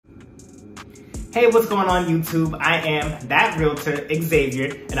Hey, what's going on YouTube? I am that realtor,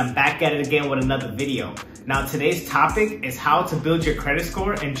 Xavier, and I'm back at it again with another video. Now today's topic is how to build your credit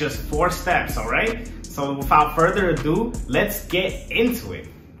score in just 4 steps, alright? So without further ado, let's get into it.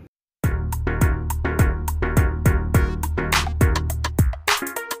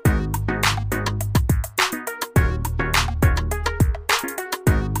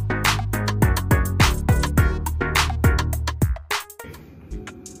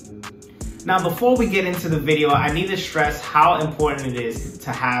 Now, before we get into the video, I need to stress how important it is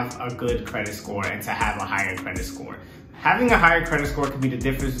to have a good credit score and to have a higher credit score. Having a higher credit score can be the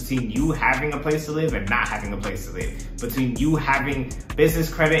difference between you having a place to live and not having a place to live, between you having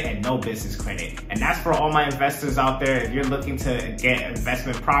business credit and no business credit. And that's for all my investors out there. If you're looking to get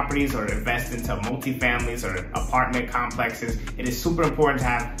investment properties or invest into multifamilies or apartment complexes, it is super important to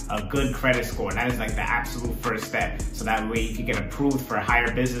have a good credit score. That is like the absolute first step. So that way you can get approved for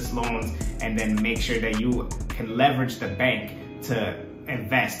higher business loans and then make sure that you can leverage the bank to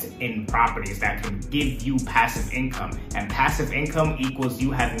invest in properties that can give you passive income, and passive income equals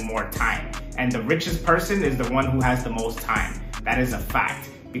you having more time. And the richest person is the one who has the most time. That is a fact,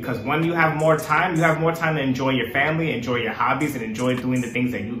 because when you have more time to enjoy your family, enjoy your hobbies, and enjoy doing the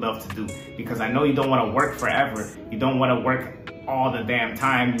things that you love to do. Because I know you don't want to work forever. You don't want to work all the damn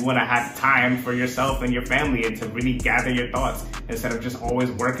time. You want to have time for yourself and your family and to really gather your thoughts instead of just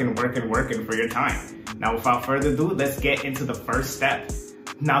always working for your time. Now, without further ado, let's get into the first step.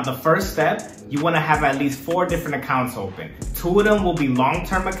 Now, the first step, you want to have at least 4 different accounts open. 2 of them will be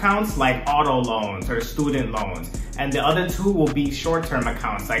long-term accounts like auto loans or student loans. And the other 2 will be short-term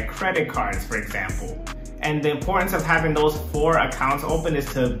accounts like credit cards, for example. And the importance of having those 4 accounts open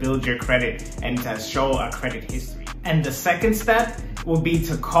is to build your credit and to show a credit history. And the second step will be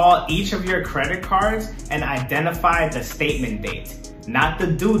to call each of your credit cards and identify the statement date, not the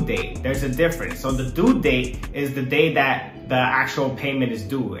due date. There's a difference. So the due date is the day that the actual payment is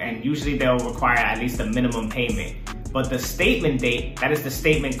due, and usually they'll require at least a minimum payment. But the statement date, that is the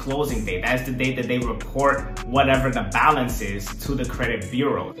statement closing date. That is the date that they report whatever the balance is to the credit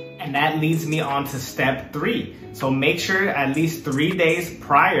bureau. And that leads me on to step 3. So make sure at least 3 days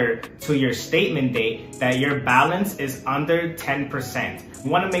prior to your statement date that your balance is under 10%.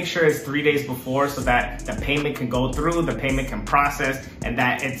 You want to make sure it's 3 days before so that the payment can go through, the payment can process, and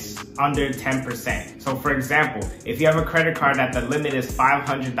that it's under 10%. So for example, if you have a credit card that the limit is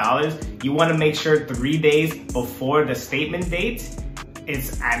 $500, you want to make sure 3 days before the statement date,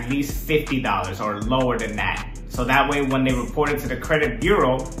 it's at least $50 or lower than that. So that way when they report it to the credit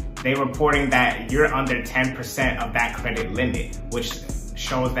bureau, they're reporting that you're under 10% of that credit limit, which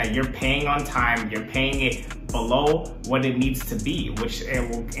shows that you're paying on time, you're paying it below what it needs to be, which it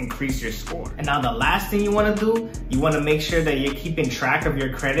will increase your score. And now the last thing you want to do, you want to make sure that you're keeping track of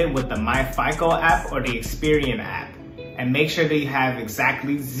your credit with the MyFICO app or the Experian app. And make sure that you have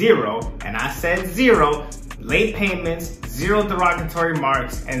exactly 0, and I said 0, late payments, 0 derogatory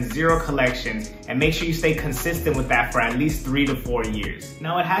marks, and 0 collections. And make sure you stay consistent with that for at least 3 to 4 years.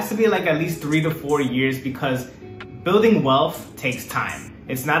 Now it has to be like at least 3 to 4 years because building wealth takes time.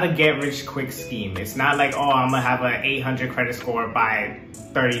 It's not a get rich quick scheme. It's not like, oh, I'm gonna have an 800 credit score by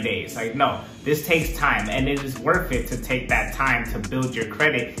 30 days. Like, no, this takes time, and it is worth it to take that time to build your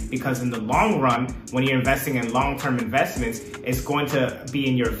credit, because in the long run, when you're investing in long-term investments, it's going to be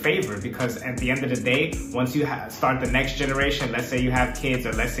in your favor, because at the end of the day, once you start the next generation, let's say you have kids,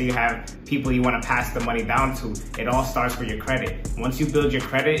 or let's say you have people you want to pass the money down to, it all starts with your credit. Once you build your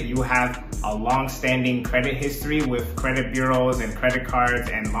credit, you have a long-standing credit history with credit bureaus and credit cards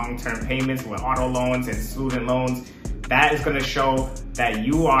and long-term payments with auto loans and student loans. That is going to show that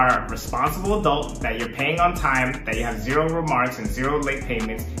you are a responsible adult, that you're paying on time, that you have 0 remarks and 0 late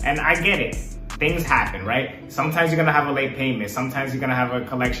payments. And I get it. Things happen, right? Sometimes you're going to have a late payment. Sometimes you're going to have a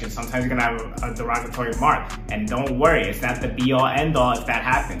collection. Sometimes you're going to have a derogatory mark. And don't worry, it's not the be-all, end-all if that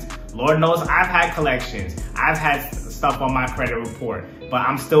happens. Lord knows I've had collections. I've had stuff on my credit report, but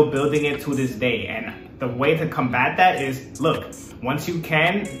I'm still building it to this day. And the way to combat that is, look, once you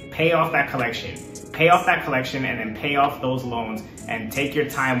can, pay off that collection. Pay off that collection and then pay off those loans and take your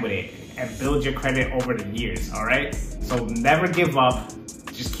time with it and build your credit over the years, all right? So never give up.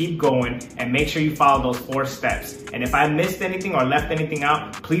 Just keep going and make sure you follow those 4 steps. And if I missed anything or left anything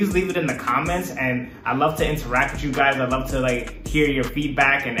out, please leave it in the comments, and I love to interact with you guys. I love to like hear your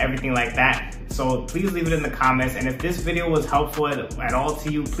feedback and everything like that. So please leave it in the comments. And if this video was helpful at all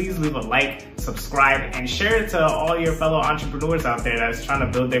to you, please leave a like, subscribe, and share it to all your fellow entrepreneurs out there that's trying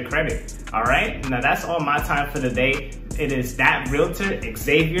to build their credit. All right, now that's all my time for the day. It is that realtor,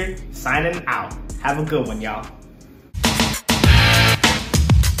 Xavier, signing out. Have a good one, y'all.